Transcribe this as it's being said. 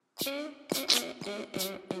And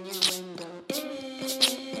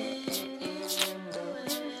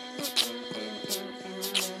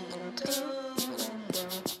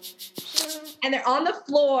they're on the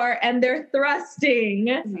floor and they're thrusting.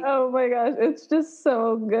 Oh my gosh, it's just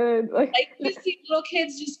so good. Like you see little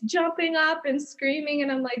kids just jumping up and screaming,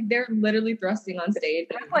 and I'm like, they're literally thrusting on stage.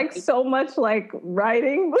 It's like so much like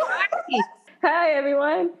writing. Hi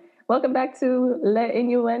everyone, welcome back to Le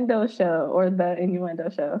Innuendo Show, or The Innuendo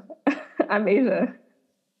Show. I'm Asia.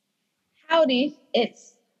 Howdy,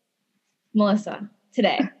 it's Melissa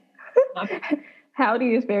today.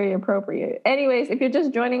 Howdy is very appropriate. Anyways, if you're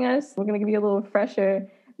just joining us, we're going to give you a little refresher.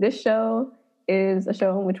 This show is a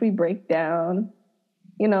show in which we break down,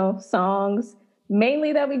 songs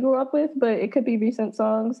mainly that we grew up with, but it could be recent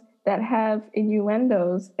songs that have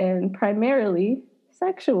innuendos, and primarily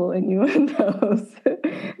sexual innuendos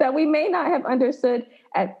that we may not have understood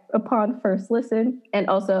upon first listen. And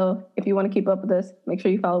also, if you want to keep up with us, make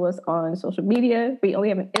sure you follow us on social media. We only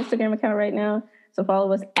have an Instagram account right now, so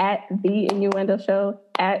follow us at The Innuendo Show,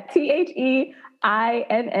 at THEINNUENDO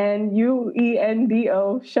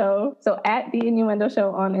Show. So at The Innuendo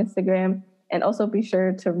Show on Instagram. And also be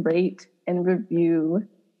sure to rate and review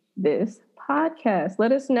this podcast.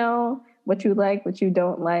 Let us know what you like, what you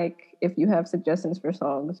don't like, if you have suggestions for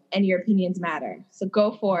songs. And your opinions matter. So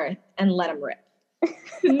go forth and let them rip.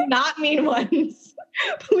 Not mean ones.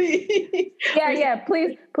 Please. Yeah,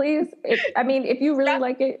 please. If you really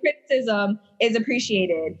like it. Criticism is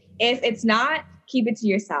appreciated. If it's not, keep it to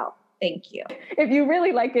yourself. Thank you. If you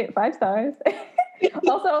really like it, 5 stars.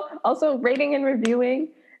 Also, rating and reviewing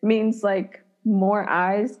means like more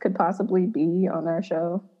eyes could possibly be on our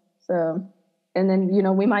show. So, and then,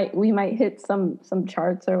 we might hit some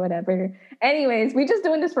charts or whatever. Anyways, we just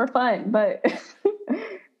doing this for fun, but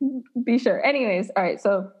be sure. Anyways, all right.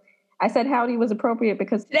 So I said howdy was appropriate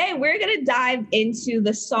because today we're going to dive into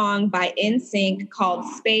the song by NSYNC called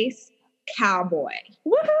Space Cowboy.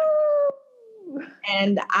 Woohoo!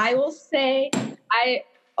 And I will say,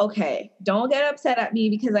 don't get upset at me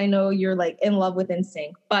because I know you're like in love with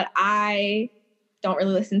NSYNC, but I don't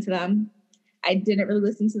really listen to them. I didn't really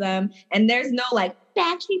listen to them. And there's no like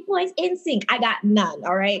Backstreet Boys NSYNC. I got none.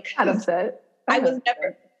 All right. I'm upset. I was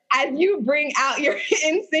never. As you bring out your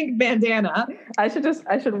NSYNC bandana, I should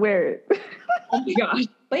wear it. Oh my gosh!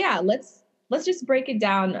 But yeah, let's just break it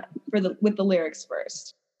down with the lyrics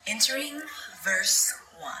first. Entering verse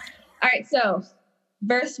 1. All right, so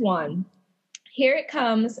verse 1. Here it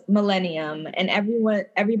comes, millennium, and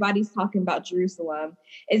everybody's talking about Jerusalem.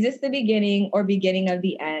 Is this the beginning or beginning of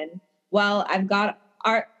the end? Well, I've got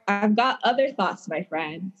other thoughts, my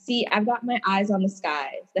friend. See, I've got my eyes on the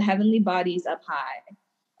skies, the heavenly bodies up high.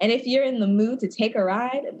 And if you're in the mood to take a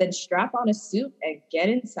ride, then strap on a suit and get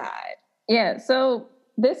inside. Yeah, so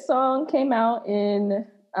this song came out in,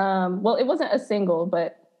 it wasn't a single,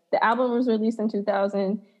 but the album was released in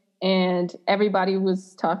 2000, and everybody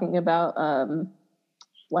was talking about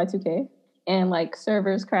Y2K and like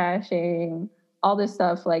servers crashing, all this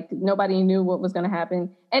stuff. Like nobody knew what was going to happen.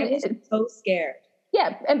 And I was so scared.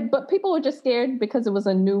 Yeah, but people were just scared because it was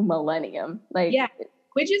a new millennium.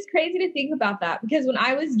 Which is crazy to think about that, because when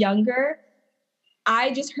I was younger,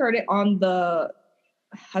 I just heard it on the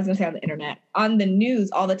internet, on the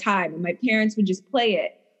news all the time. And my parents would just play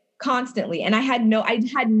it constantly. And I had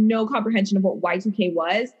no comprehension of what Y2K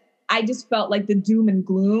was. I just felt like the doom and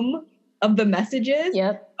gloom of the messages.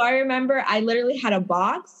 Yep. So I remember I literally had a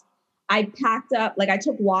box. I packed up, I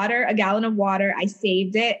took a gallon of water. I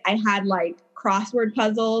saved it. I had crossword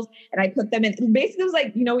puzzles and I put them in. Basically, it was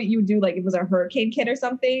like, what you would do, if it was a hurricane kit or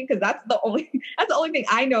something, because that's the only thing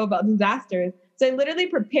I know about disasters. So I literally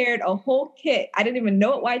prepared a whole kit. I didn't even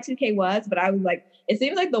know what Y2K was, but I was like, it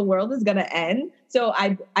seems like the world is gonna end. So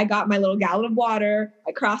I got my little gallon of water,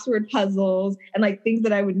 my crossword puzzles, and things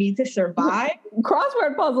that I would need to survive.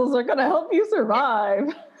 Crossword puzzles are gonna help you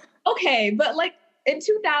survive. Okay, but in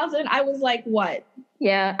 2000, I was like, what?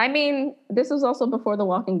 Yeah, I mean, this was also before The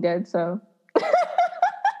Walking Dead, so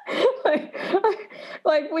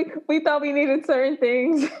we thought we needed certain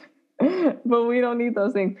things, but we don't need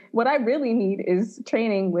those things. What I really need is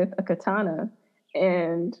training with a katana,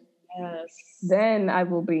 and then I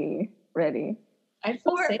will be ready.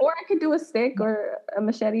 Or I could do a stick or a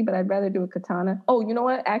machete, but I'd rather do a katana. Oh, you know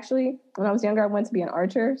what? Actually, when I was younger, I wanted to be an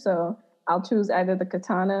archer, so I'll choose either the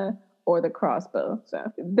katana or the crossbow.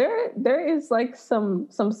 So there is some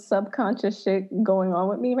subconscious shit going on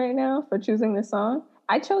with me right now for choosing this song.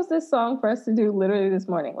 I chose this song for us to do literally this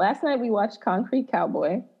morning. Last night we watched Concrete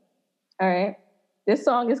Cowboy. All right. This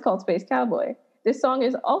song is called Space Cowboy. This song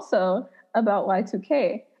is also about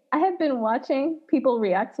Y2K. I have been watching people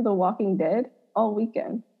react to The Walking Dead all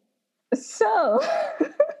weekend. So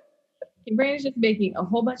your brain is just making a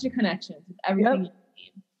whole bunch of connections with everything.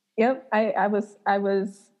 Yep. I was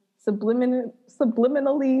subliminally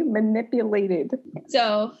manipulated.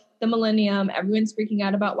 So the millennium, everyone's freaking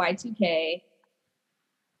out about Y2K.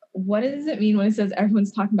 What does it mean when it says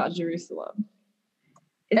everyone's talking about Jerusalem?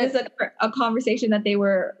 Is this a conversation that they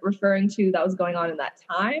were referring to that was going on in that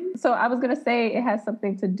time? So I was going to say it has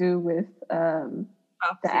something to do with the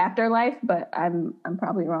afterlife, but I'm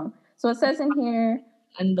probably wrong. So it says in here...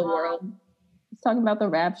 And the world. It's talking about the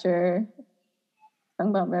rapture. It's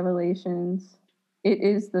talking about Revelations. It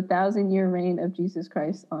is the 1,000-year reign of Jesus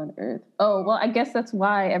Christ on earth. Oh, well, I guess that's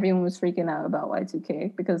why everyone was freaking out about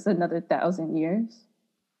Y2K, because another 1,000 years.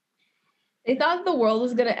 They thought the world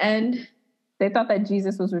was going to end. They thought that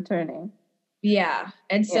Jesus was returning. Yeah.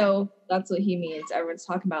 And so that's what he means. Everyone's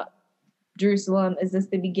talking about Jerusalem. Is this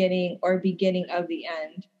the beginning or beginning of the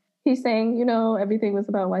end? He's saying, everything was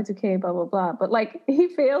about Y2K, blah, blah, blah. But, he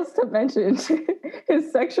fails to mention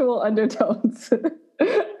his sexual undertones of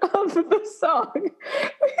the song.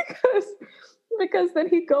 Because then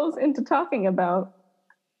he goes into talking about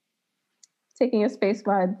taking a space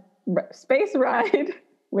ride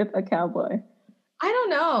with a cowboy. I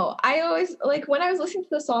don't know. I always, when I was listening to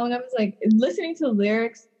the song, I was listening to the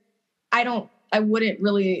lyrics, I wouldn't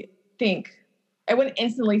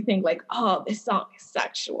instantly think oh, this song is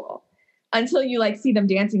sexual until you see them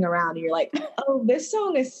dancing around and you're like, oh, this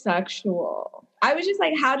song is sexual. I was just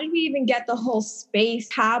how did we even get the whole space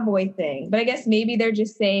cowboy thing? But I guess maybe they're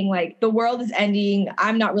just saying the world is ending.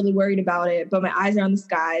 I'm not really worried about it, but my eyes are on the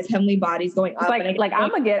skies, heavenly bodies going up. I'm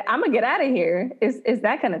gonna get out of here. Is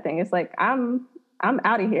that kind of thing. It's I'm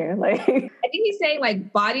out of here. I think he's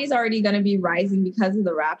saying bodies already going to be rising because of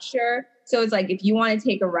the rapture. So it's if you want to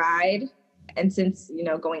take a ride, and since,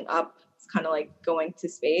 going up, it's kind of going to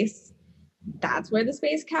space. That's where the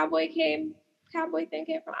space cowboy thing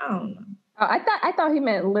came from. I don't know. Oh, I thought he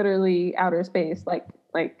meant literally outer space.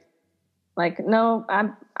 No,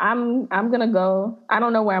 I'm gonna go. I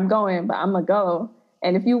don't know where I'm going, but I'm gonna go.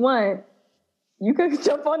 And if you want, you could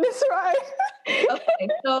jump on this ride. Okay,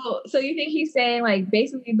 so you think he's saying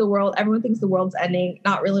basically everyone thinks the world's ending,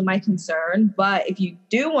 not really my concern, but if you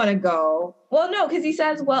do want to go, well, no, because he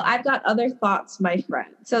says, well, I've got other thoughts, my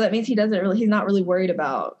friend. So that means he's not really worried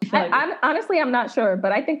about. I'm not sure,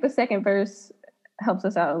 but I think the second verse helps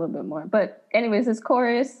us out a little bit more. But anyways, this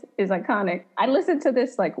chorus is iconic. I listened to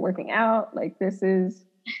this working out. This is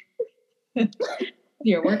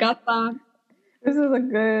your workout song. This is a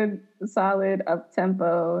good, solid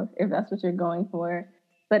up-tempo, if that's what you're going for.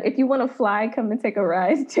 But if you want to fly, come and take a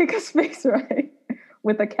ride. Take a space ride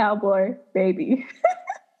with a cowboy baby.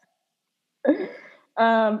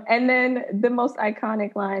 And then the most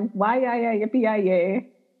iconic line, why-ya-ya, yippee-ya-yay,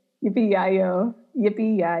 yippee-ya-yo,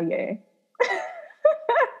 yippee-ya-yay.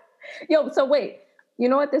 Yo, so wait. You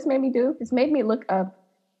know what this made me do? This made me look up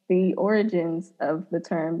the origins of the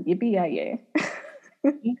term yippee-ya-yay.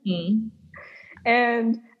 Mm-hmm.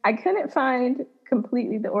 And I couldn't find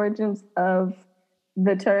completely the origins of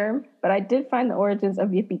the term, but I did find the origins of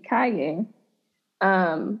yippee-ki-yay.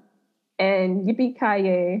 And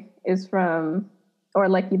yippee-ki-yay is from, or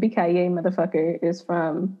yippee-ki-yay motherfucker is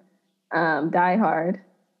from Die Hard.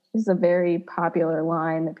 This is a very popular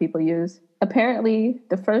line that people use. Apparently,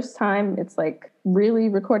 the first time it's really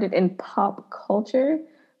recorded in pop culture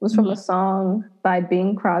was from a song by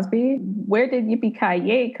Bing Crosby. Where did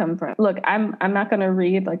yippee-ki-yay come from? Look, I'm not gonna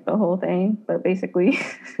read the whole thing, but basically,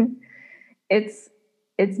 it's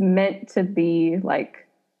meant to be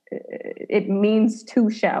it means to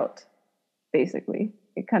shout. Basically,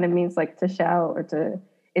 it kind of means to shout or to.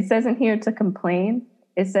 It says in here to complain.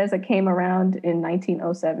 It says it came around in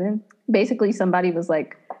 1907. Basically, somebody was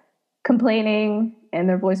complaining, and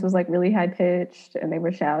their voice was really high pitched, and they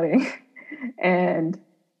were shouting, and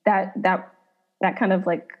that kind of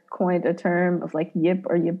coined a term of yip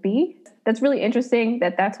or yippee. That's really interesting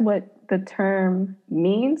that's what the term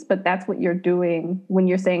means, but that's what you're doing when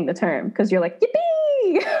you're saying the term, because you're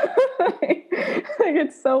yippee.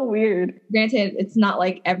 It's so weird. Granted, it's not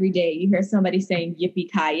every day you hear somebody saying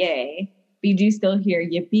yippee-ki-yay, but you do still hear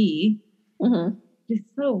yippee. Mm-hmm. It's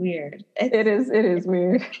so weird. It is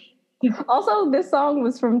weird. Also, this song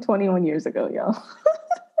was from 21 years ago, y'all.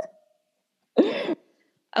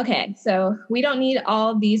 Okay, so we don't need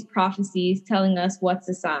all these prophecies telling us what's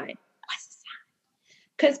a sign. What's a sign?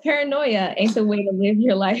 Because paranoia ain't the way to live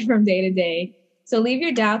your life from day to day. So leave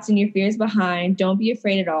your doubts and your fears behind. Don't be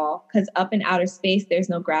afraid at all, because up in outer space, there's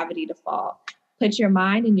no gravity to fall. Put your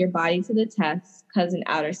mind and your body to the test, because in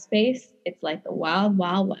outer space, it's like the wild,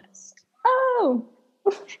 wild west. Oh.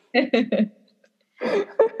 The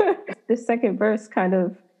second verse kind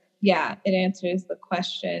of... Yeah, it answers the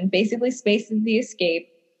question. Basically, space is the escape.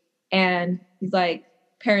 And he's like,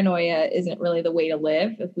 paranoia isn't really the way to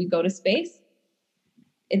live. If we go to space,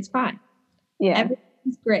 it's fine. Yeah.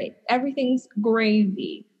 Everything's great. Everything's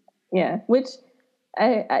gravy. Yeah, which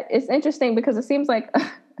it's interesting because it seems like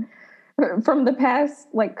from the past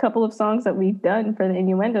like couple of songs that we've done for the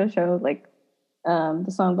Innuendo show, like the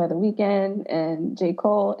song by The Weeknd and J.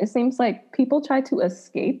 Cole, it seems like people try to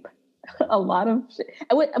escape a lot of shit,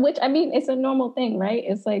 which I mean, it's a normal thing, right?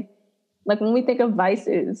 It's like when we think of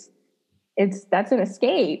vices, that's an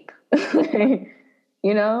escape.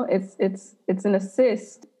 You know, it's an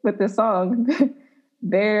assist with the song.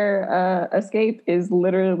 Their escape is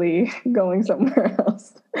literally going somewhere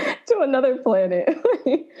else to another planet,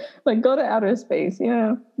 like go to outer space, you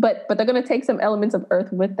know. But they're going to take some elements of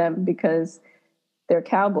Earth with them because they're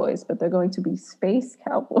cowboys, but they're going to be space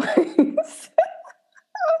cowboys.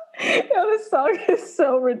 This song is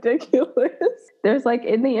so ridiculous. There's like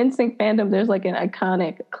in the NSYNC fandom, there's like an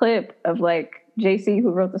iconic clip of like JC,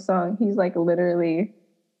 who wrote the song. He's like literally,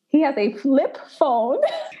 he has a flip phone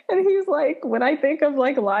and he's like, when I think of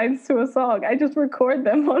like lines to a song, I just record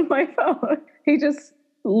them on my phone. He just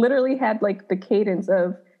literally had like the cadence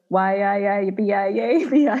of Y-I-I-B-I-A,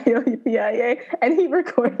 and he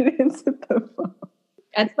recorded it into the phone.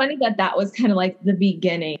 It's funny that was kind of like the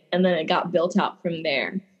beginning and then it got built out from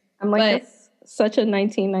there. I'm like, that's such a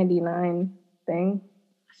 1999 thing.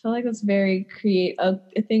 I feel like that's very a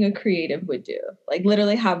thing a creative would do. Like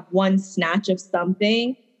literally have one snatch of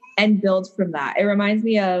something and build from that. It reminds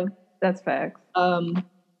me of... That's facts.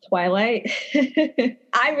 Twilight.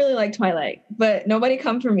 I really like Twilight, but nobody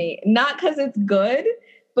come for me. Not because it's good,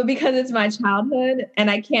 but because it's my childhood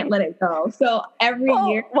and I can't let it go. So every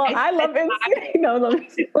year... Well, I love NSYNC.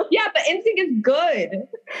 Yeah, but NSYNC is good.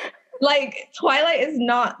 Like Twilight is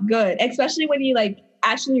not good, especially when you like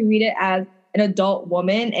actually read it as an adult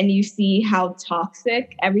woman and you see how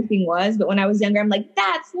toxic everything was. But when I was younger, I'm like,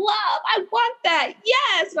 that's love. I want that.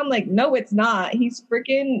 Yes. And I'm like, no, it's not. He's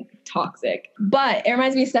freaking toxic. But it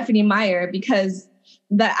reminds me of Stephanie Meyer because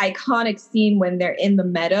the iconic scene when they're in the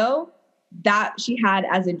meadow that she had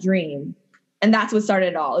as a dream. And that's what started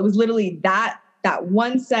it all. It was literally that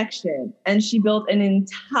one section. And she built an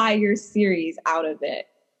entire series out of it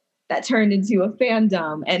that turned into a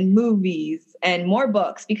fandom and movies and more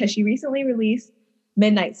books because she recently released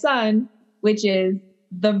Midnight Sun, which is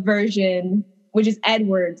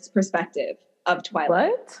Edward's perspective of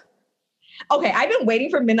Twilight. What? Okay, I've been waiting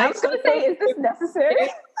for Midnight Sun. I was going to say, is this necessary?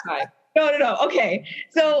 No. Okay.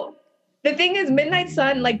 So the thing is, Midnight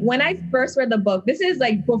Sun, like when I first read the book, this is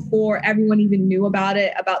like before everyone even knew about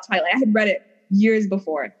Twilight. I had read it years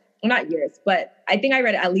before. Well, not years, but I think I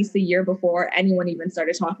read it at least a year before anyone even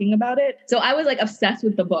started talking about it. So I was like obsessed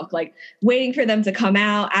with the book, like waiting for them to come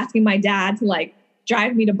out, asking my dad to like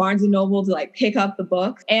drive me to Barnes & Noble to like pick up the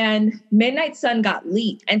book. And Midnight Sun got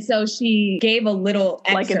leaked. And so she gave a little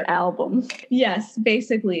excerpt. Like an album. Yes,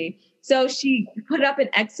 basically. So she put up an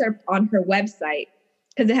excerpt on her website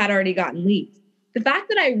because it had already gotten leaked. The fact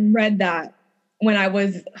that I read that when I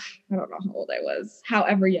was, I don't know how old I was,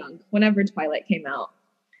 however young, whenever Twilight came out.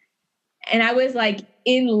 And I was like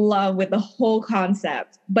in love with the whole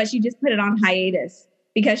concept, but she just put it on hiatus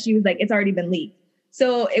because she was like, it's already been leaked.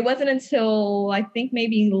 So it wasn't until I think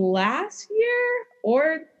maybe last year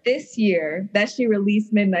or this year that she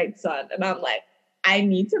released Midnight Sun. And I'm like, I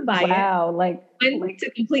need to buy it. Wow, like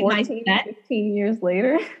to complete 14, my set. 15 years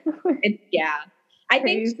later. Yeah. I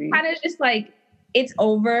think she kind of just like, it's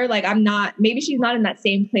over. Like maybe she's not in that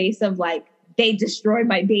same place of like, they destroyed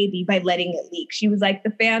my baby by letting it leak. She was like,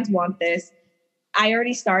 the fans want this. I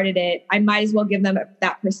already started it. I might as well give them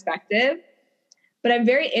that perspective. But I'm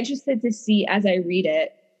very interested to see as I read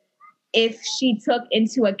it, if she took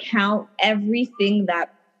into account everything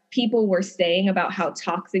that people were saying about how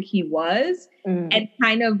toxic he was and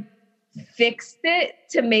kind of fixed it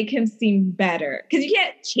to make him seem better. Because you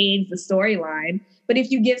can't change the storyline. But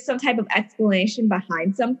if you give some type of explanation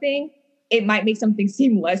behind something, it might make something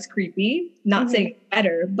seem less creepy. Not saying it's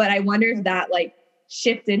better, but I wonder if that like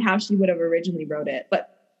shifted how she would have originally wrote it.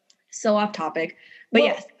 But so off topic. But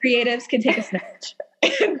yes, creatives can take a snatch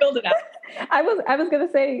and build it out. I was gonna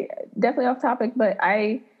say definitely off topic, but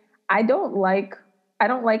I don't like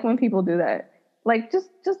when people do that. Like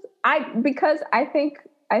because I think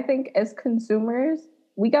as consumers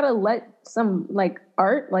we gotta let some like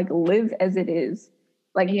art like live as it is.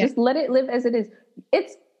 Like just let it live as it is.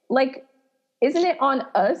 It's like, isn't it on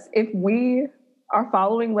us if we are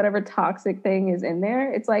following whatever toxic thing is in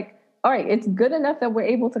there? It's like, all right, it's good enough that we're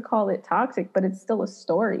able to call it toxic, but it's still a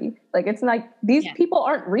story. Like, it's like these people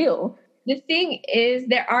aren't real. The thing is,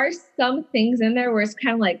 there are some things in there where it's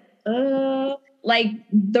kind of like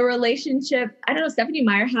the relationship. I don't know. Stephanie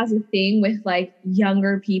Meyer has a thing with like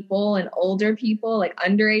younger people and older people, like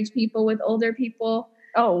underage people with older people.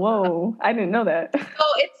 Oh, whoa. I didn't know that. So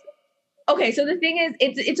it's okay. So the thing is,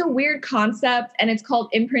 it's a weird concept, and it's called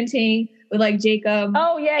imprinting with like Jacob.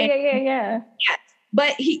 Oh, yeah. Yes.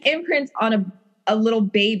 But he imprints on a little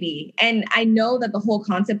baby. And I know that the whole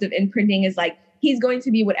concept of imprinting is like, he's going to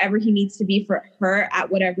be whatever he needs to be for her at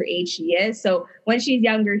whatever age she is. So when she's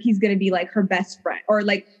younger, he's going to be like her best friend or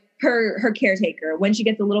like her caretaker. When she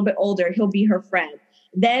gets a little bit older, he'll be her friend.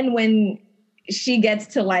 Then when she gets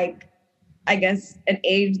to like, I guess, an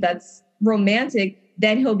age that's romantic,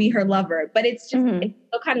 then he'll be her lover. But it's just it's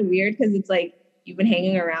still kind of weird because it's like you've been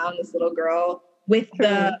hanging around this little girl with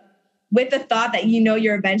the thought that, you know,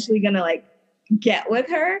 you're eventually going to like get with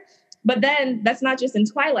her. But then that's not just in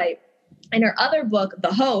Twilight. In her other book,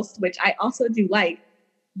 The Host, which I also do like,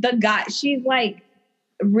 the guy, she's like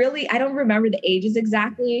really, I don't remember the ages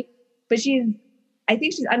exactly, but I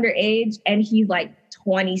think she's underage, and he's like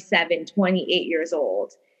 27, 28 years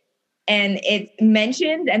old. And it's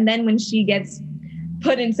mentioned, and then when she gets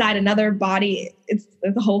put inside another body, it's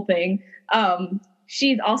the whole thing.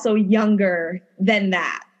 She's also younger than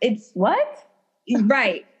that. It's what?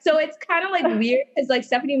 Right. So it's kind of like weird. It's like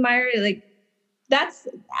Stephanie Meyer, like,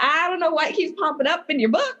 I don't know what keeps popping up in your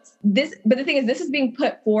books. But the thing is, this is being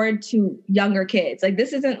put forward to younger kids. Like,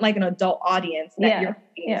 this isn't like an adult audience that you're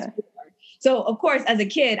for. So of course, as a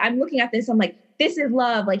kid, I'm looking at this, I'm like, this is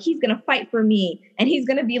love. Like, he's going to fight for me, and he's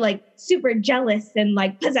going to be like super jealous and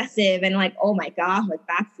like possessive and like, oh my gosh, like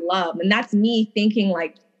that's love. And that's me thinking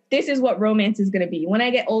like, this is what romance is going to be. When I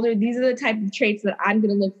get older, these are the type of traits that I'm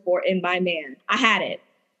going to look for in my man. I had it.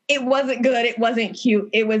 It wasn't good. It wasn't cute.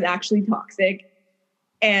 It was actually toxic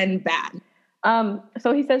and bad.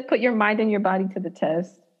 So he says, put your mind and your body to the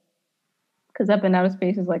test. Because up in outer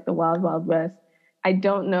space is like the wild, wild west. I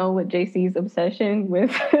don't know what JC's obsession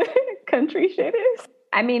with country shit is.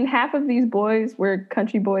 I mean, half of these boys were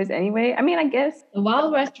country boys anyway. I mean, I guess. The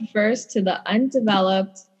Wild West refers to the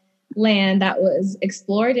undeveloped land that was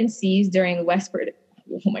explored and seized during the westward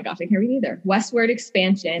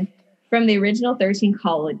expansion from the original 13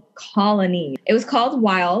 colonies. It was called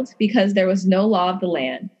wild because there was no law of the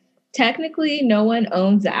land. Technically, no one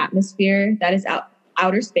owns the atmosphere that is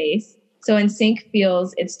outer space, so NSYNC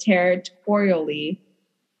feels it's territorially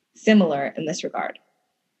similar in this regard.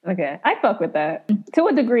 Okay, I fuck with that to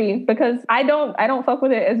a degree because I don't fuck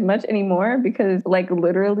with it as much anymore because like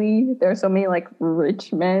literally there's so many like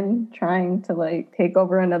rich men trying to like take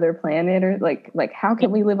over another planet or like how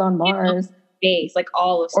can we live on Mars? Space, like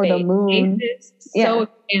all of space. Or the moon. Space is so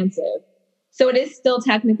expansive. So it is still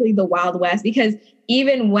technically the Wild West because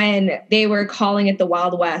even when they were calling it the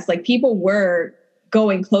Wild West, like people were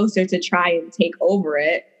going closer to try and take over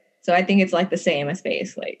it. So I think it's like the same as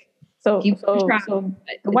space. Like so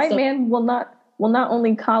the white man will not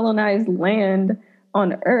only colonize land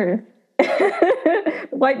on Earth, the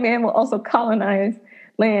white man will also colonize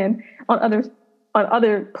land on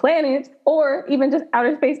other planets or even just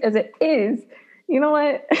outer space as it is. You know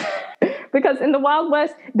what? Because in the Wild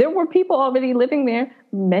West, there were people already living there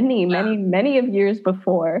many of years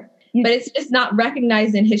before. But it's just not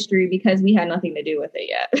recognized in history because we had nothing to do with it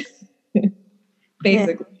yet.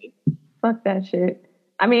 Basically. Yeah. Fuck that shit.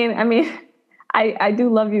 I mean, I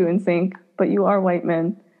do love you NSYNC, but you are white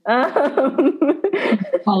men.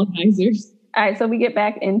 Colonizers. All right, so we get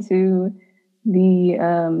back into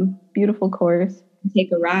the beautiful chorus.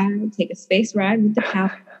 Take a space ride with the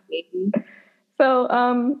Cowboy, baby. So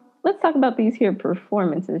let's talk about these here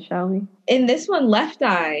performances, shall we? In this one, Left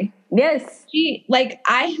Eye. Yes.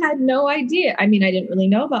 I had no idea. I mean, I didn't really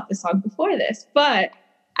know about the song before this, but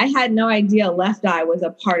I had no idea Left Eye was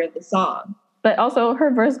a part of the song. But also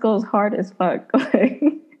her verse goes hard as fuck. Like,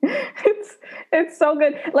 it's so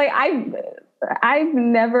good. Like I've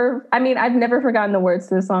never forgotten the words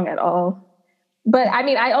to the song at all. But I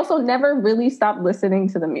mean, I also never really stopped listening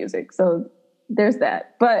to the music. So there's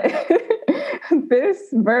that. But this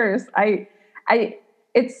verse,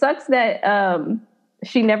 it sucks that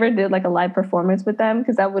she never did like a live performance with them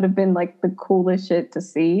because that would have been like the coolest shit to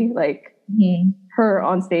see. Like her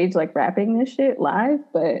on stage like rapping this shit live.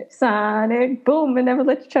 But Sonic Boom and never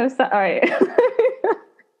let you try to stop. All right.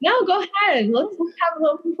 No, go ahead. Let's have a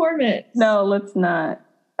little performance. No, let's not.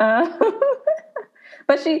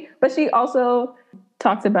 But she also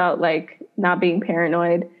talks about like not being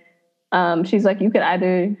paranoid. She's like, you could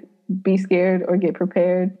either be scared or get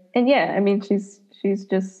prepared. And yeah, I mean, she's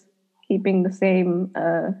just keeping the same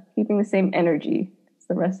energy as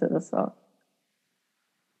the rest of the song.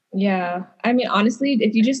 Yeah. I mean, honestly,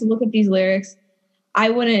 if you just look at these lyrics, I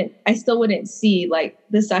still wouldn't see like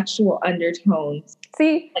the sexual undertones.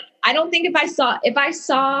 See, like, I don't think if I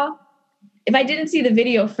didn't see the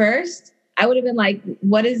video first, I would have been like,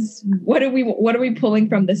 what are we pulling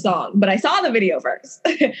from the song? But I saw the video first.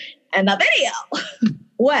 And the video,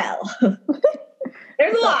 well,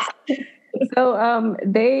 there's a lot. So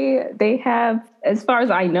they have, as far as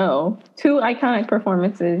I know, 2 iconic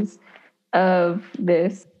performances of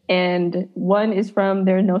this. And one is from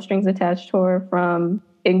their No Strings Attached tour, from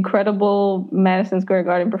incredible Madison Square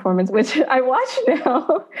Garden performance, which I watch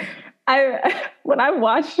now. When I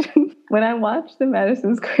watch the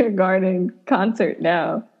Madison Square Garden concert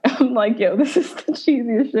now, I'm like, yo, this is the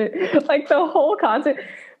cheesiest shit. Like the whole concert.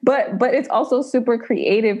 But it's also super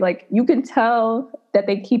creative. Like you can tell that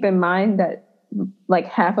they keep in mind that like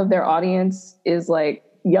half of their audience is like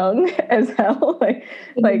young as hell. Like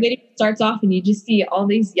the video starts off and you just see all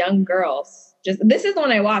these young girls. This is the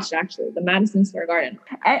one I watched, actually, the Madison Square Garden.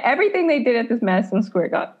 Everything they did at this Madison Square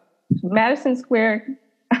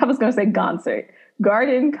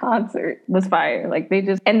Garden concert was fire. Like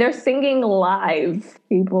and they're singing live,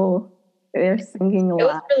 people. They're singing live. It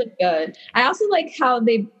was really good. I also like how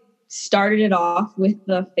they started it off with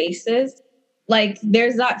the faces. Like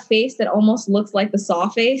there's that face that almost looks like the Saw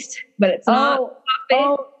face, but it's not.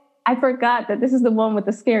 Oh, I forgot that this is the one with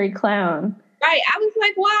the scary clown. Right. I was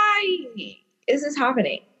like, why is this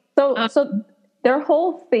happening? So their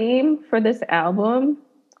whole theme for this album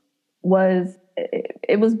was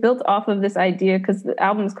built off of this idea, because the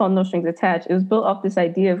album is called No Strings Attached. It was built off this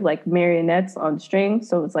idea of like marionettes on strings.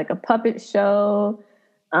 So it's like a puppet show,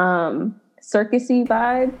 circusy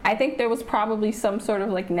vibe. I think there was probably some sort of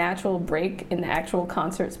like natural break in the actual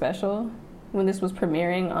concert special when this was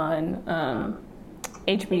premiering on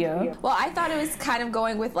HBO. Well, I thought it was kind of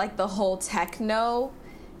going with like the whole techno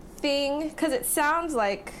thing, because it sounds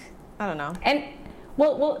like, I don't know. And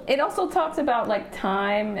well, it also talks about like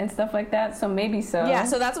time and stuff like that, so maybe so. Yeah,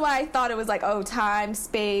 so that's why I thought it was like, oh, time,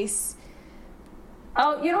 space.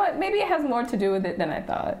 Oh, you know what? Maybe it has more to do with it than I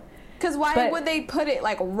thought. Because why would they put it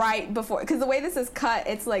like right before? Because the way this is cut,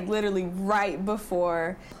 it's like literally right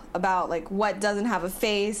before, about like what doesn't have a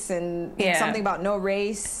face and something about no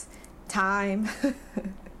race, time.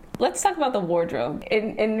 Let's talk about the wardrobe.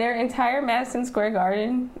 In their entire Madison Square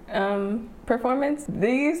Garden performance,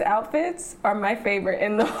 these outfits are my favorite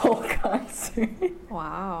in the whole concert.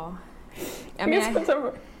 Wow. I mean,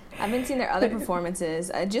 I haven't seen their other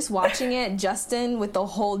performances. Just watching it, Justin with the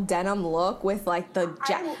whole denim look with like the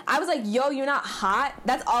I was like, yo, you're not hot?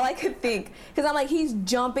 That's all I could think. Because I'm like, he's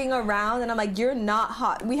jumping around and I'm like, you're not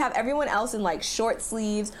hot. We have everyone else in like short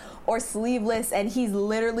sleeves or sleeveless, and he's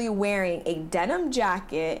literally wearing a denim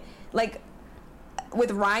jacket like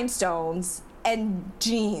with rhinestones and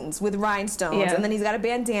jeans with rhinestones, and then he's got a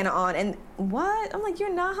bandana on, and what? I'm like,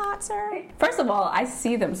 you're not hot, sir? First of all, I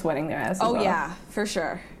see them sweating their asses off. Oh yeah, for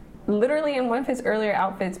sure. Literally in one of his earlier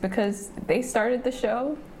outfits, because they started the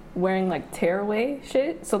show wearing like tearaway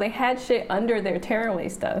shit, so they had shit under their tearaway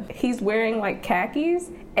stuff. He's wearing like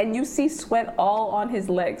khakis, and you see sweat all on his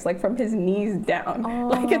legs, like from his knees down.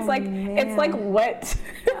 Like it's like wet.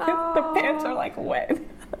 The pants are like wet.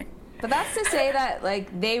 But that's to say that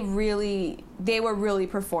like they were really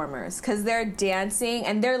performers, because they're dancing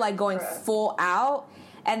and they're like going full out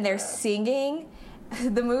and they're singing.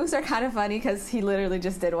 The moves are kind of funny because he literally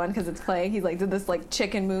just did one because it's playing. He like did this like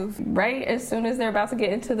chicken move. Right as soon as they're about to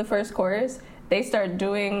get into the first chorus, they start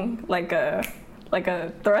doing like a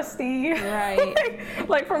thrusty, right?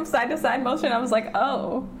 like from side to side motion. I was like,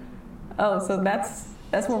 so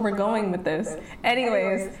that's where we're going with this.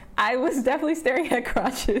 Anyways, I was definitely staring at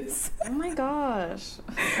crotches. Oh my gosh!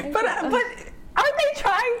 But aren't they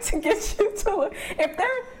trying to get you to look?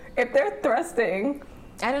 If they're thrusting,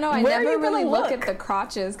 I don't know. I never really look at the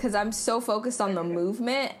crotches because I'm so focused on the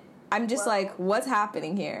movement. I'm just like, what's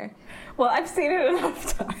happening here? Well, I've seen it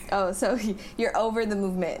enough times. Oh, so you're over the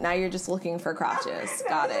movement. Now you're just looking for crotches.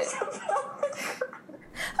 Got it.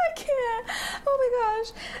 I can't. Oh my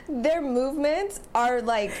gosh. Their movements are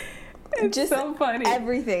like it's just so funny.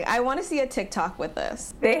 Everything. I want to see a TikTok with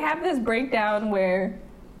this. They have this breakdown where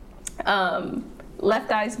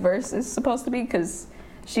Left Eye's verse is supposed to be, because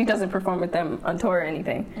she doesn't perform with them on tour or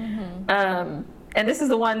anything. Mm-hmm. And this is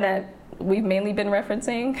the one that we've mainly been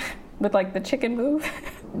referencing with like the chicken move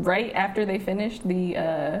right after they finished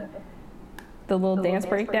the little dance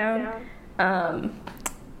breakdown.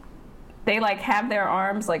 They like have their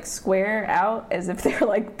arms like square out as if they're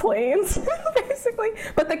like planes, basically.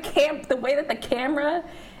 But the way that the camera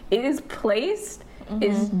it is placed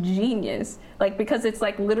is genius. Like, because it's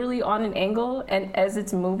like literally on an angle, and as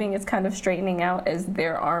it's moving, it's kind of straightening out as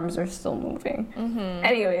their arms are still moving.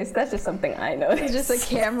 Anyways, that's just something I noticed. It's just a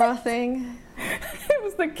camera thing. It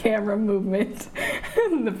was the camera movement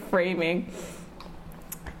and the framing.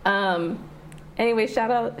 Anyway,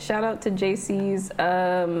 shout out to JC's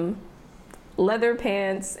leather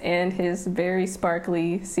pants and his very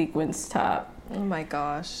sparkly sequins top. Oh my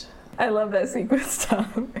gosh. I love that sequins top.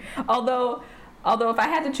 Although if I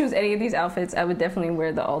had to choose any of these outfits, I would definitely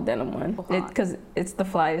wear the all denim one, because it's the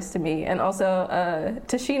flyest to me. And also,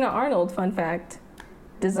 Tashina Arnold, fun fact,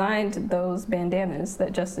 designed those bandanas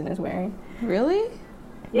that Justin is wearing. Really?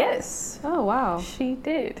 Yes. Oh wow. She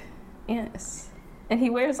did. Yes. And he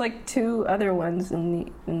wears like 2 other ones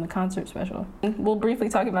in the concert special. We'll briefly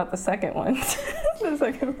talk about the second one.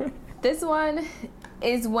 This one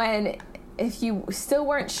is when, if you still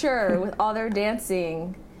weren't sure with all their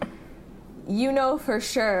dancing, you know for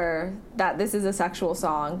sure that this is a sexual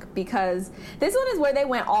song, because this one is where they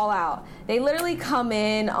went all out. They literally come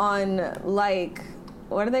in on, like,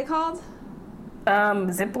 what are they called?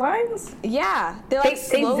 Zip lines? Yeah. They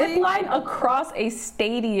zip line across a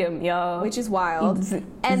stadium, y'all. Which is wild.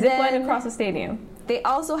 And zip line across a stadium. They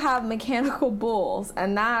also have mechanical bulls,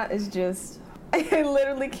 and that is just... I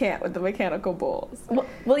literally can't with the mechanical bulls.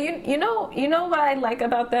 Well, you know what I like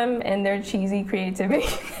about them and their cheesy creativity?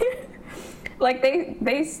 Like,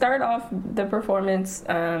 they start off the performance,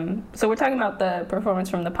 so we're talking about the performance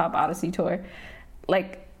from the Pop Odyssey tour.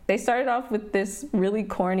 Like, they started off with this really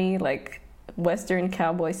corny, like, Western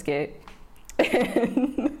cowboy skit.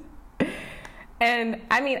 And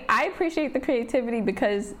I mean, I appreciate the creativity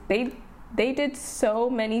because they did so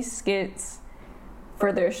many skits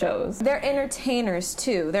for their shows. They're entertainers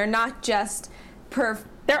too. They're not just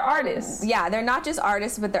they're artists. Yeah, they're not just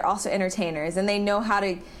artists, but they're also entertainers, and they know how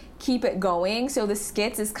to keep it going. So the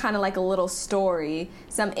skits is kind of like a little story,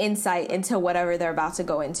 some insight into whatever they're about to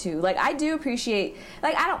go into. Like, I do appreciate,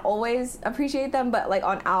 like, I don't always appreciate them, but like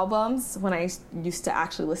on albums, when I used to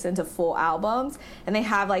actually listen to full albums and they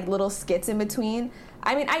have like little skits in between,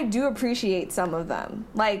 I mean, I do appreciate some of them.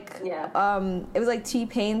 Like, it was like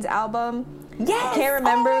T-Pain's album. Yes. I can't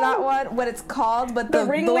remember that one, what it's called, but the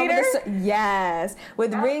Ringleader. Yes,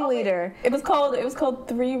 with Ringleader. It was called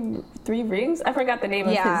Three Rings. I forgot the name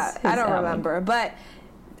of his I don't album. remember, but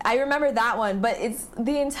I remember that one. But it's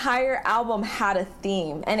the entire album had a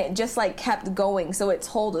theme, and it just like kept going, so it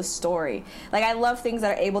told a story. Like, I love things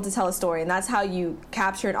that are able to tell a story, and that's how you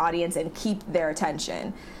capture an audience and keep their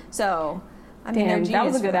attention. So. I mean, damn, that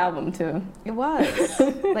was a good album too. It was.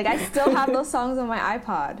 Like, I still have those songs on my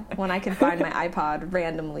iPod when I can find my iPod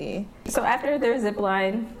randomly. So after their zip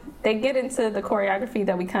line, they get into the choreography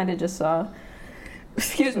that we kind of just saw.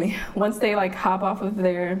 Excuse me. Once they like hop off of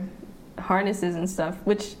their harnesses and stuff,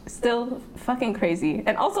 which still fucking crazy.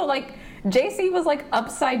 And also, like, JC was like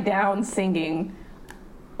upside down singing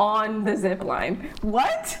on the zip line.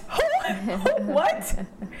 What? What?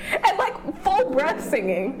 And like full breath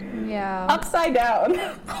singing. Yeah. Upside down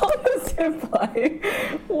on the zip line.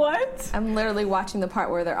 What? I'm literally watching the part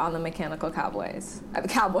where they're on the mechanical cowboys.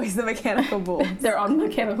 The mechanical bulls. They're on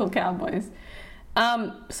mechanical cowboys.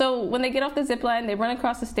 So when they get off the zip line, they run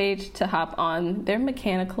across the stage to hop on their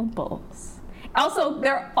mechanical bulls. Also,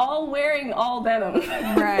 they're all wearing all denim.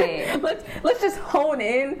 Right. Let's just hone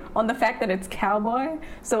in on the fact that it's Cowboy.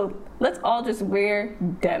 So let's all just wear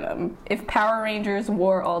denim. If Power Rangers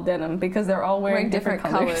wore all denim, because they're all wearing different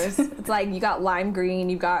colors. It's like you got lime green,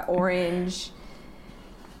 you got orange.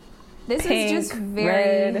 This Pink, is just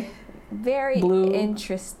very, red, very blue.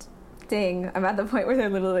 Interesting. I'm at the point where they're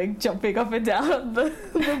literally like jumping up and down the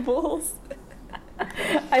bulls.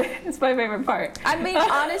 It's my favorite part. I mean,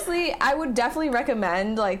 honestly, I would definitely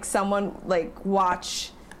recommend like someone like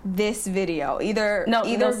watch this video. Either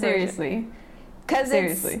seriously, because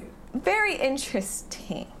it's very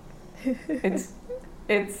interesting. It's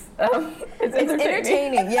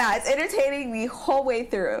entertaining. Yeah, it's entertaining the whole way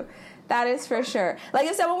through. That is for sure. Like,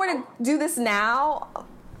 if someone were to do this now,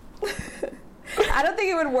 I don't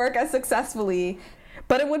think it would work as successfully.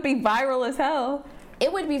 But it would be viral as hell.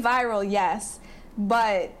 It would be viral, yes.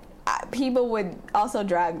 But people would also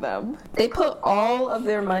drag them. They put all of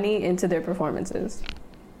their money into their performances.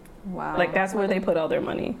 Wow. Like, that's where they put all their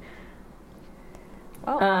money.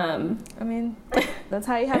 Well, I mean, that's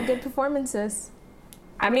how you have good performances.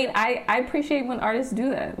 I mean, I appreciate when artists do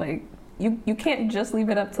that. Like, you can't just leave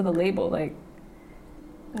it up to the label. Like,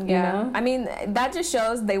 yeah. You know? I mean, that just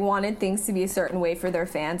shows they wanted things to be a certain way for their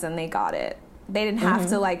fans, and they got it. They didn't have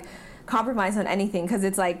to, like, compromise on anything, because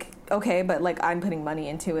it's like, okay, but like I'm putting money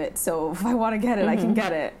into it, so if I want to get it, I can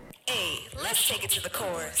get it. Hey, let's take it to the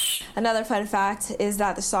chorus. Another fun fact is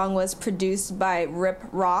that the song was produced by Rip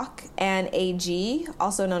Rock and AG,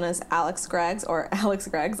 also known as Alex Greggs,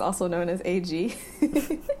 also known as AG,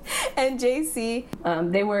 and JC.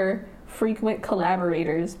 They were frequent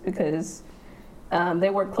collaborators because they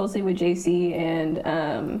worked closely with JC,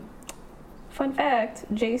 and fun fact,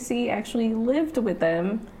 JC actually lived with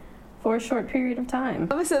them for a short period of time.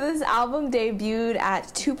 So this album debuted at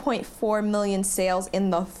 2.4 million sales in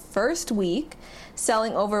the first week,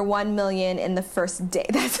 selling over 1 million in the first day.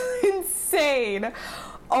 That's insane.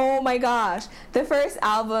 Oh my gosh. The first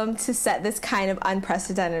album to set this kind of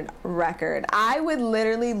unprecedented record. I would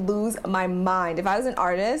literally lose my mind if I was an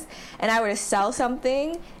artist and I were to sell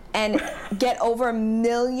something and get over 1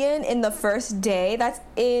 million in the first day. That's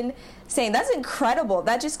insane. That's incredible.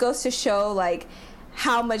 That just goes to show, like,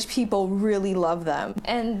 how much people really love them.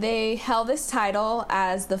 And they held this title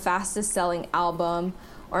as the fastest selling album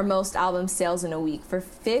or most album sales in a week for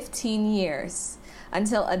 15 years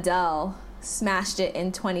until Adele smashed it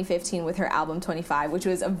in 2015 with her album 25, which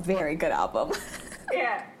was a very good album.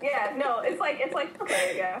 Yeah, no, it's like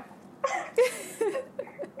okay, yeah.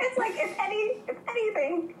 It's like if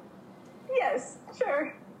anything, yes,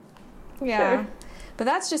 sure. Yeah. Sure. But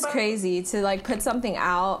that's just crazy to, like, put something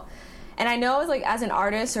out. And I know, like, as an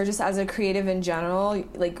artist or just as a creative in general,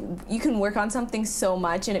 like, you can work on something so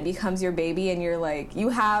much and it becomes your baby, and you're like, you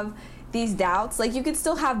have these doubts. Like, you could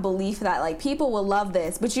still have belief that, like, people will love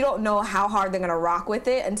this, but you don't know how hard they're gonna rock with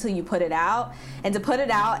it until you put it out. And to put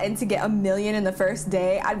it out and to get 1 million in the first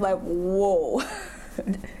day, I'd be like, whoa.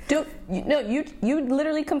 Dude, you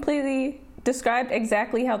literally completely described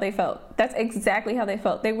exactly how they felt. That's exactly how they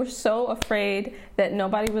felt. They were so afraid that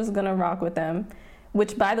nobody was gonna rock with them.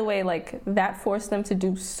 Which, by the way, like, that forced them to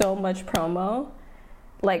do so much promo.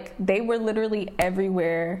 Like, they were literally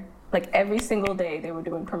everywhere. Like, every single day they were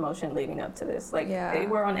doing promotion leading up to this. Like, They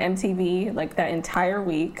were on MTV, like, that entire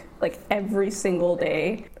week. Like, every single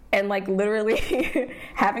day. And, like, literally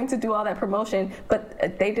having to do all that promotion.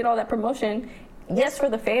 But they did all that promotion, yes, for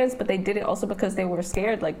the fans, but they did it also because they were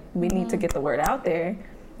scared. Like, we need to get the word out there.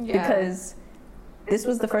 Yeah. Because this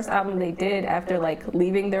was the first album they did after, like,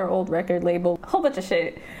 leaving their old record label. A whole bunch of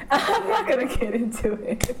shit. I'm not gonna get into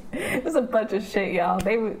it. It was a bunch of shit, y'all.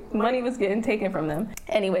 Money was getting taken from them.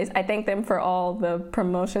 Anyways, I thank them for all the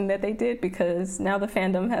promotion that they did, because now the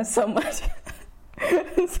fandom has so much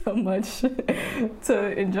so much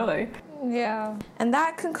to enjoy. Yeah. And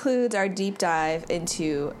that concludes our deep dive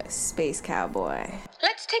into Space Cowboy.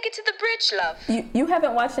 Let's take it to the bridge, love. You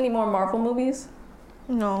haven't watched any more Marvel movies?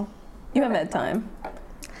 No. You haven't had time.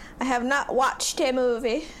 I have not watched a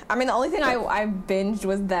movie. I mean, the only thing I binged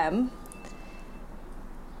was Them.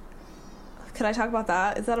 Could I talk about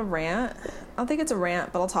that? Is that a rant? I don't think it's a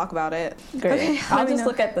rant, but I'll talk about it. Great. Okay, I'll just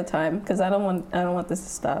look at the time because I don't want this to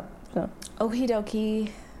stop. So. Okie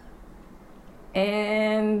dokie.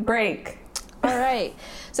 And break. All right.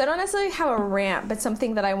 So I don't necessarily have a rant, but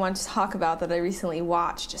something that I want to talk about that I recently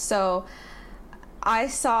watched. So I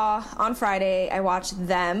saw on Friday, I watched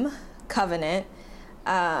Them, Covenant,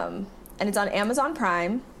 and it's on Amazon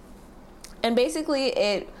Prime. And basically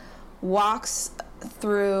it walks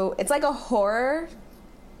through, it's like a horror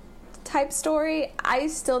type story. I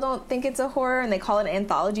still don't think it's a horror, and they call it an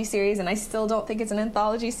anthology series, and I still don't think it's an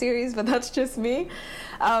anthology series, but that's just me.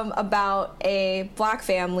 About a black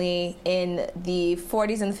family in the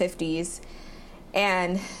 40s and 50s,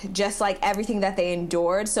 and just like everything that they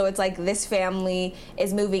endured. So it's like this family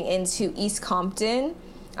is moving into East Compton.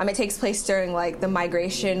 It takes place during like the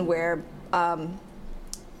migration where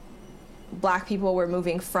black people were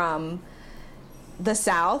moving from the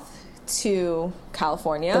South to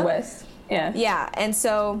California. The West. Yeah. Yeah. And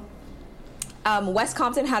so West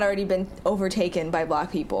Compton had already been overtaken by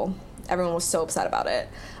black people. Everyone was so upset about it.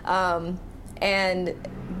 And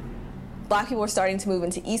black people were starting to move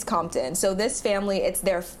into East Compton. So this family, it's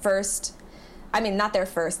their first, not their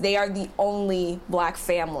first, they are the only black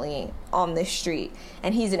family on this street.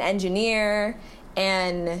 And he's an engineer,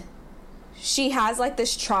 and she has like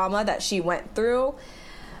this trauma that she went through.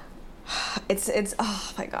 It's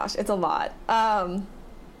oh my gosh, it's a lot.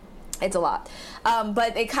 It's a lot.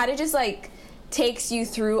 But it kind of just like takes you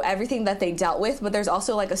through everything that they dealt with, but there's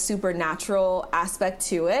also like a supernatural aspect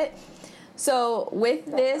to it. So with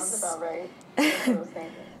this, sounds about right. That's what I was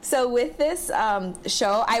thinking. So with this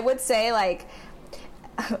show, I would say like,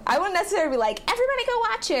 I wouldn't necessarily be like, everybody go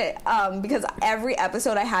watch it, because every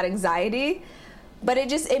episode I had anxiety, but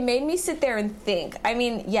it made me sit there and think.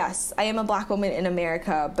 Yes, I am a black woman in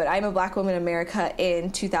America, but I'm a black woman in America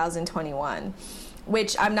in 2021.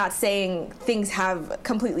 which I'm not saying things have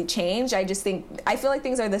completely changed. I feel like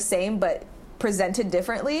things are the same but presented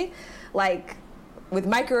differently, like with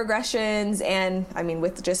microaggressions and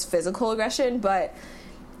with just physical aggression. But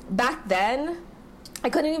back then I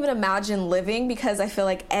couldn't even imagine living because I feel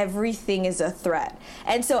like everything is a threat.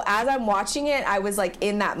 And so as I'm watching it, I was like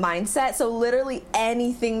in that mindset. So literally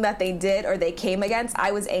anything that they did or they came against,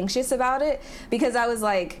 I was anxious about it because I was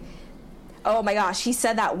like, oh my gosh, he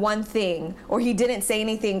said that one thing, or he didn't say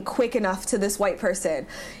anything quick enough to this white person.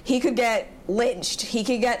 He could get lynched, he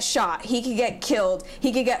could get shot, he could get killed,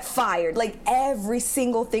 he could get fired. Like every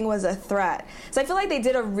single thing was a threat. So I feel like they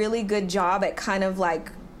did a really good job at kind of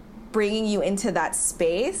like bringing you into that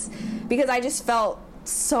space, because I just felt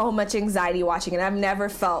so much anxiety watching it. I've never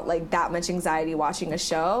felt like that much anxiety watching a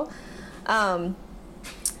show. But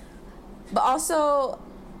also,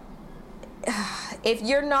 if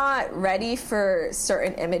you're not ready for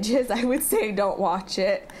certain images, I would say don't watch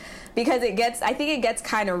it, because I think it gets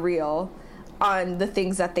kind of real on the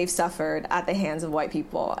things that they've suffered at the hands of white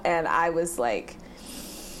people. And I was like,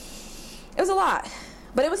 it was a lot,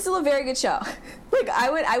 but it was still a very good show. Like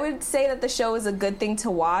I would say that the show is a good thing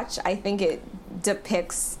to watch. I think it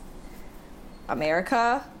depicts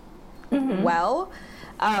America well.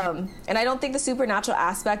 And I don't think the supernatural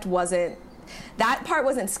aspect wasn't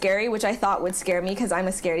scary, which I thought would scare me because I'm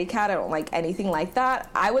a scaredy cat. I don't like anything like that.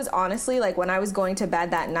 I was honestly, like, when I was going to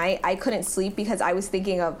bed that night, I couldn't sleep because I was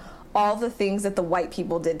thinking of all the things that the white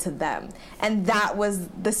people did to them. And that was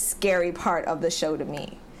the scary part of the show to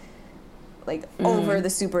me. Like, over the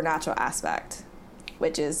supernatural aspect,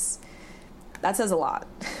 that says a lot.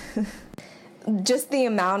 Just the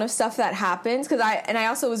amount of stuff that happens, because I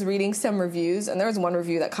also was reading some reviews, and there was one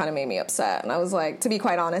review that kind of made me upset, and I was like, to be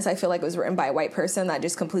quite honest, I feel like it was written by a white person that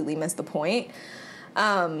just completely missed the point,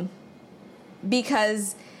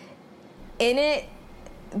 because in it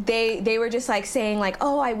they were just like saying like,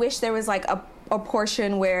 oh, I wish there was like a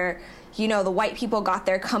portion where, you know, the white people got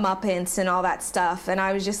their comeuppance and all that stuff. And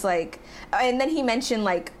I was just like, and then he mentioned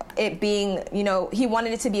like it being, you know, he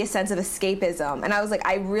wanted it to be a sense of escapism. And I was like,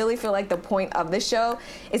 I really feel like the point of the show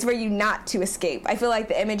is for you not to escape. I feel like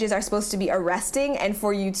the images are supposed to be arresting and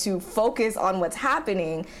for you to focus on what's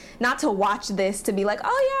happening, not to watch this to be like,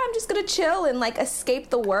 oh yeah, I'm just gonna chill and like escape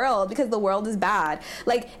the world because the world is bad.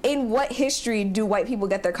 Like, in what history do white people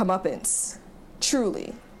get their comeuppance?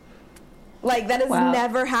 Truly. Like, that has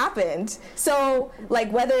never happened. So,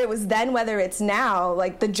 like, whether it was then, whether it's now,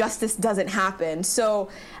 like, the justice doesn't happen. So,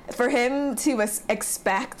 for him to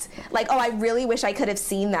expect, like, oh, I really wish I could have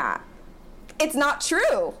seen that. It's not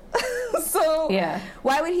true. So,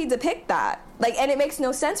 why would he depict that? Like, and it makes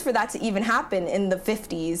no sense for that to even happen in the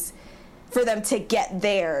 50s, for them to get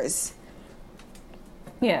theirs.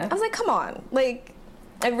 Yeah. I was like, come on. Like,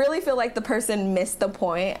 I really feel like the person missed the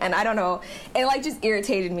point, and I don't know, it like just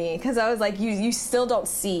irritated me because I was like, you still don't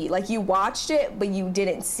see, like, you watched it but you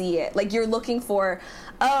didn't see it. Like, you're looking for,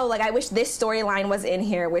 oh, like, I wish this storyline was in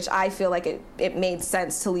here, which I feel like it made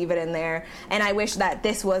sense to leave it in there, and I wish that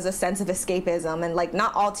this was a sense of escapism. And like,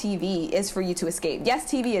 not all TV is for you to escape. Yes,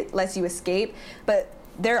 TV lets you escape, but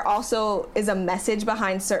there also is a message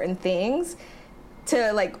behind certain things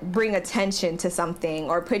to like bring attention to something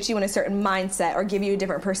or put you in a certain mindset or give you a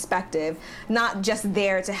different perspective, not just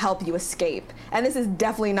there to help you escape. And this is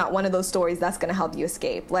definitely not one of those stories that's going to help you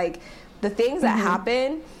escape. Like, the things that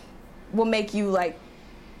happen will make you, like,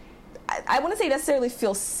 I wouldn't say necessarily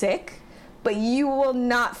feel sick, but you will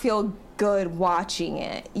not feel good watching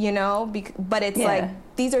it, you know? But it's like,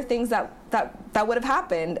 these are things that would have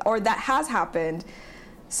happened or that has happened.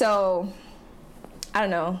 So, I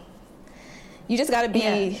don't know. You just got to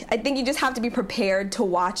be, I think you just have to be prepared to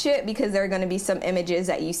watch it, because there are going to be some images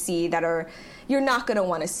that you see that you're not going to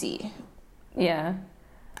want to see. Yeah.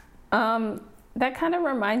 That kind of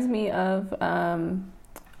reminds me of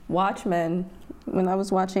Watchmen. When I was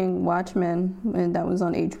watching Watchmen, and that was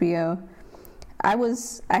on HBO, I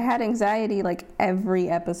had anxiety like every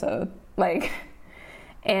episode. Like,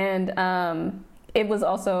 and it was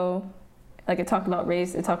also, like, it talked about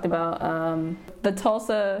race. It talked about the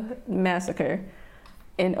Tulsa massacre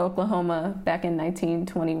in Oklahoma back in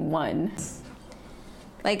 1921.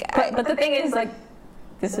 Like, but the thing is, like,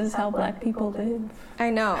 this is how Black people live. I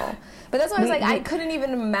know, but that's why I was like, I couldn't even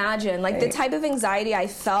imagine, like, the type of anxiety I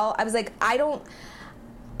felt. I was like,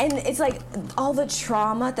 and it's like all the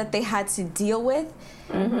trauma that they had to deal with,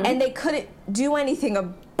 and they couldn't do anything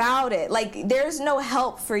about it. Like, there's no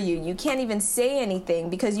help for you. You can't even say anything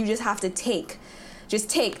because you just have to take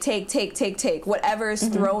whatever is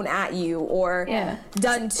thrown at you or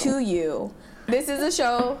done to you. This is a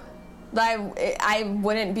show that I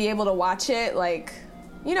wouldn't be able to watch it, like,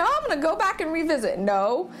 you know, I'm gonna go back and revisit.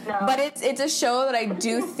 No. But it's a show that I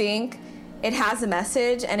do think it has a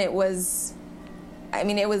message, and it was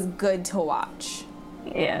good to watch.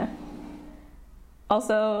 Yeah.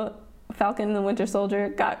 Also, Falcon and the Winter Soldier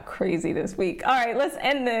got crazy this week. All right, let's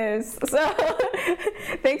end this. So,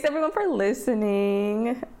 thanks everyone for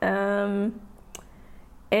listening.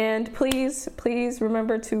 And please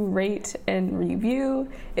remember to rate and review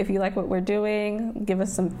if you like what we're doing. Give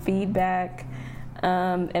us some feedback.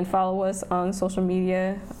 And follow us on social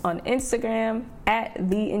media on Instagram at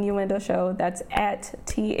The Innuendo Show. That's at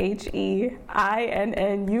THEINNUENDO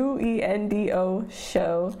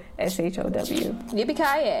Show SHOW.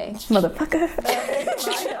 Yippee-ki-yay. Motherfucker.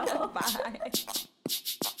 Bye.